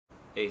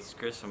Hey, it's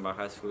Chris from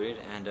Milwaukee,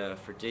 and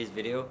for today's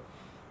video,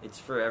 it's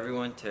for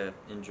everyone to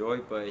enjoy,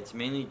 but it's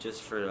mainly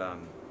just for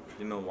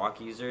the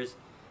Milwaukee users,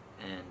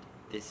 and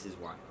this is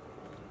why.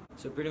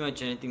 So pretty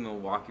much anything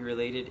Milwaukee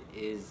related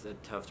is a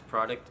Tufts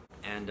product,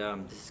 and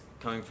this is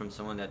coming from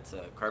someone that's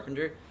a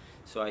carpenter,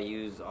 so I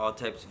use all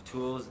types of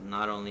tools,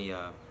 not only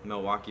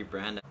Milwaukee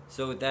brand.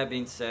 So with that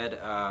being said,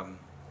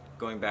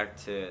 going back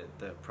to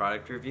the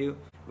product review,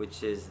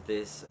 which is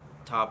this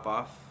top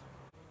off.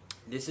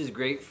 This is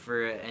great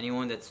for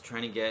anyone that's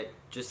trying to get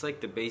just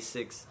like the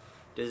basics,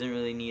 doesn't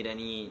really need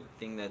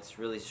anything that's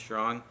really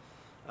strong.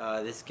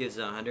 This gives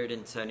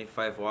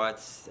 175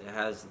 watts. It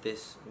has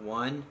this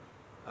one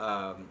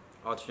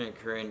alternate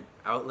current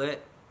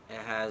outlet. It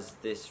has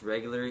this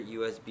regular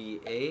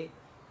USB-A,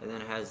 and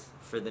then it has,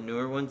 for the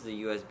newer ones,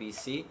 the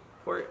USB-C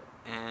port.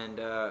 And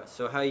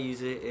so how you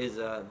use it is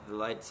the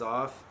light's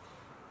off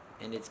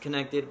and it's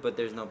connected, but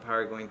there's no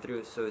power going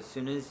through. So as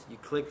soon as you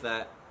click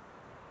that,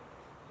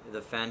 the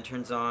fan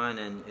turns on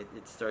and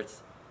it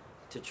starts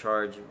to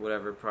charge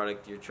whatever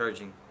product you're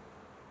charging.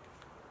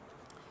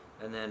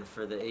 And then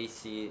for the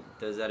AC, it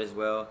does that as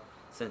well.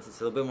 Since it's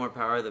a little bit more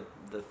power,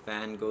 the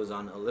fan goes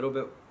on a little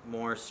bit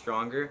more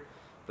stronger,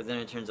 but then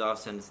it turns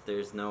off since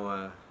there's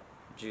no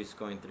juice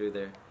going through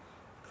there.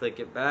 Click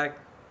it back,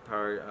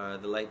 power,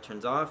 the light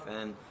turns off,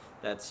 and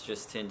that's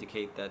just to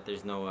indicate that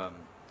there's no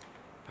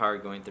power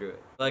going through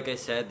it. Like I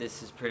said,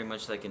 this is pretty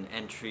much like an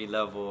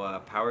entry-level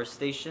power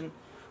station.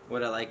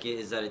 What I like it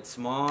is that it's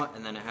small,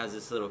 and then it has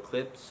this little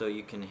clip so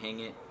you can hang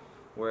it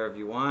wherever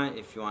you want.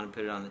 If you want to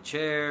put it on the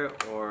chair,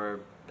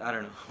 or I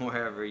don't know,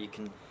 wherever, you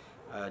can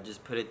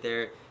just put it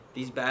there.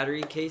 These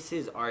battery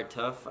cases are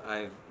tough.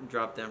 I've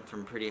dropped them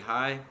from pretty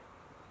high,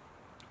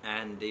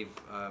 and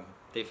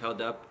they've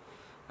held up.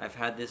 I've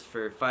had this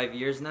for 5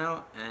 years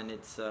now, and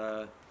it's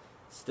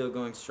still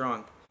going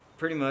strong.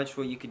 Pretty much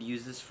what you could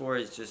use this for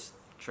is just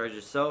charge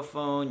your cell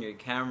phone, your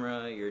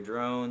camera, your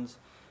drones,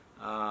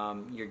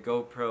 your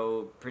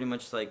GoPro, pretty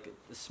much like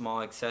the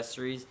small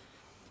accessories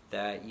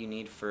that you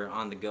need for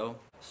on the go.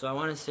 So I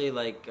want to say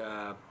like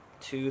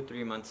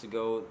 2-3 months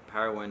ago,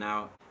 power went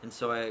out, and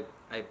so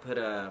I put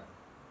an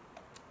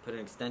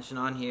extension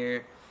on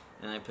here,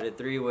 and I put a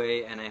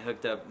 3-way, and I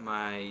hooked up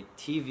my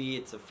TV.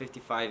 It's a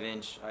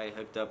 55-inch. I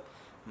hooked up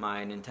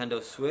my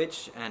Nintendo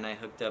Switch, and I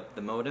hooked up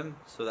the modem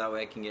so that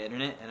way I can get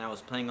internet, and I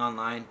was playing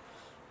online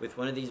with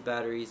one of these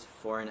batteries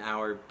for an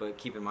hour. But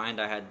keep in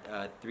mind, I had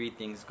 3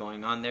 things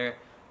going on there,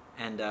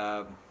 and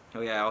oh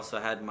yeah, I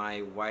also had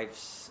my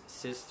wife's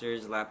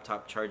sister's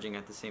laptop charging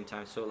at the same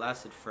time, so it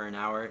lasted for an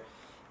hour,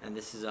 and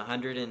this is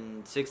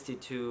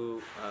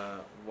 162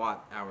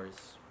 watt hours.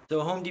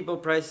 So Home Depot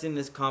pricing,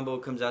 this combo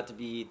comes out to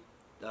be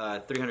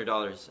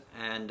 $300,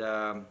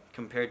 and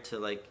compared to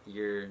like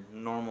your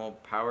normal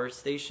power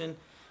station,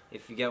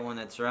 if you get one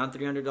that's around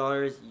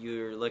 $300,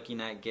 you're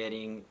looking at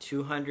getting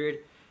 200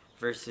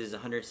 versus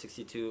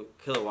 162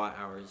 kilowatt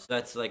hours.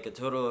 That's like a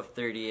total of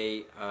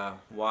 38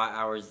 watt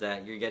hours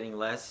that you're getting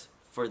less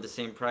for the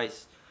same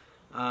price.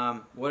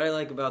 What I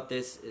like about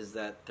this is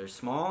that they're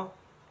small,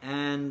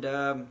 and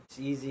it's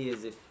easy.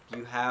 As if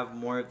you have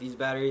more of these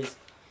batteries,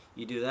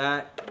 you do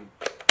that,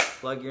 you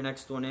plug your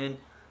next one in,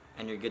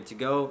 and you're good to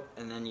go.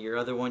 And then your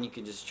other one, you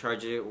can just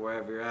charge it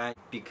wherever you're at.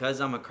 Because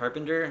I'm a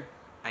carpenter,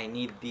 I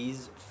need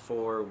these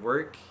for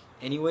work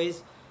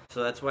anyways,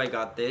 so that's why I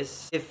got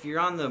this. If you're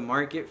on the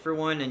market for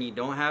one and you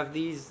don't have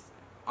these,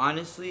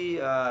 honestly,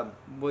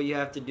 what you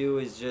have to do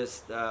is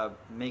just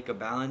make a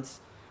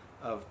balance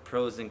of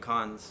pros and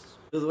cons.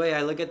 So the way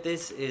I look at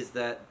this is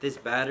that this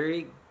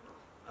battery,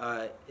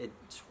 it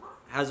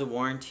has a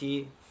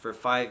warranty for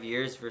 5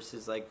 years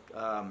versus like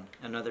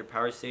another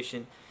power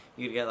station,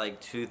 you could get like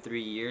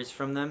 2-3 years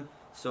from them.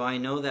 So I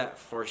know that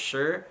for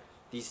sure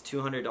these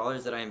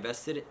 $200 that I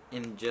invested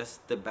in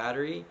just the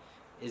battery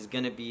is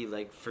gonna be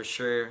like for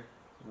sure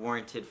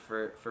warranted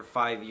for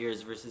 5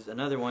 years versus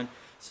another one.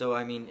 So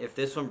I mean, if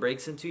this one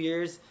breaks in 2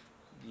 years,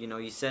 you know,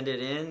 you send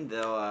it in,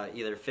 they'll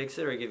either fix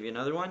it or give you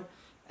another one.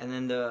 And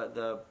then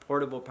the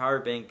portable power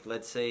bank,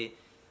 let's say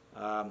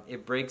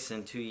it breaks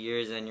in 2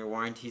 years and your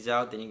warranty's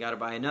out, then you got to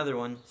buy another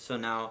one. So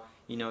now,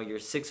 you know, you're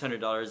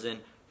 $600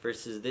 in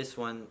versus this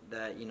one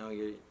that, you know,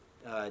 you're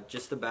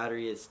just the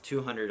battery is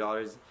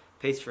 $200,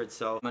 pays for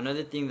itself.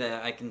 Another thing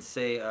that I can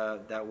say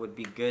that would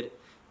be good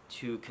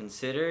to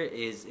consider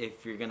is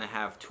if you're gonna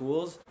have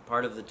tools.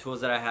 Part of the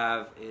tools that I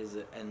have is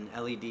an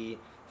LED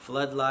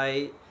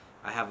floodlight,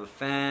 I have a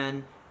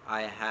fan,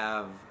 I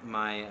have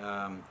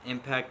my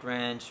impact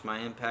wrench, my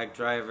impact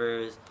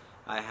drivers,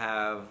 I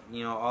have,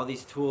 you know, all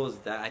these tools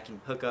that I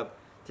can hook up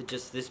to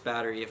just this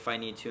battery if I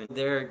need to.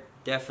 There are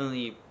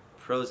definitely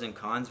pros and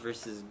cons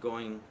versus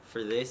going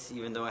for this,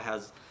 even though it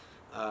has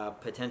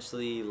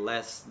potentially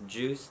less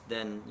juice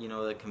than, you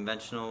know, the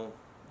conventional,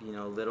 you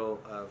know, little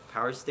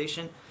power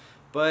station,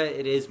 but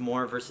it is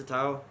more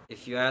versatile.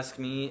 If you ask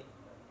me,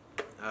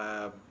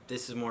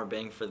 this is more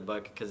bang for the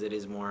buck because it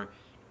is more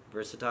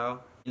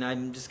versatile. And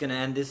I'm just gonna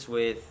end this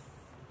with,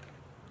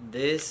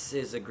 this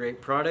is a great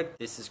product.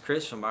 This is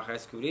Chris from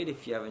Milwaukee.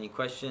 If you have any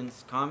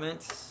questions,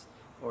 comments,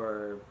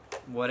 or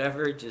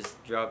whatever,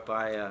 just drop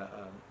by a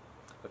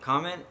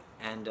comment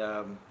and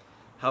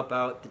help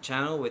out the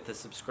channel with a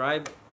subscribe.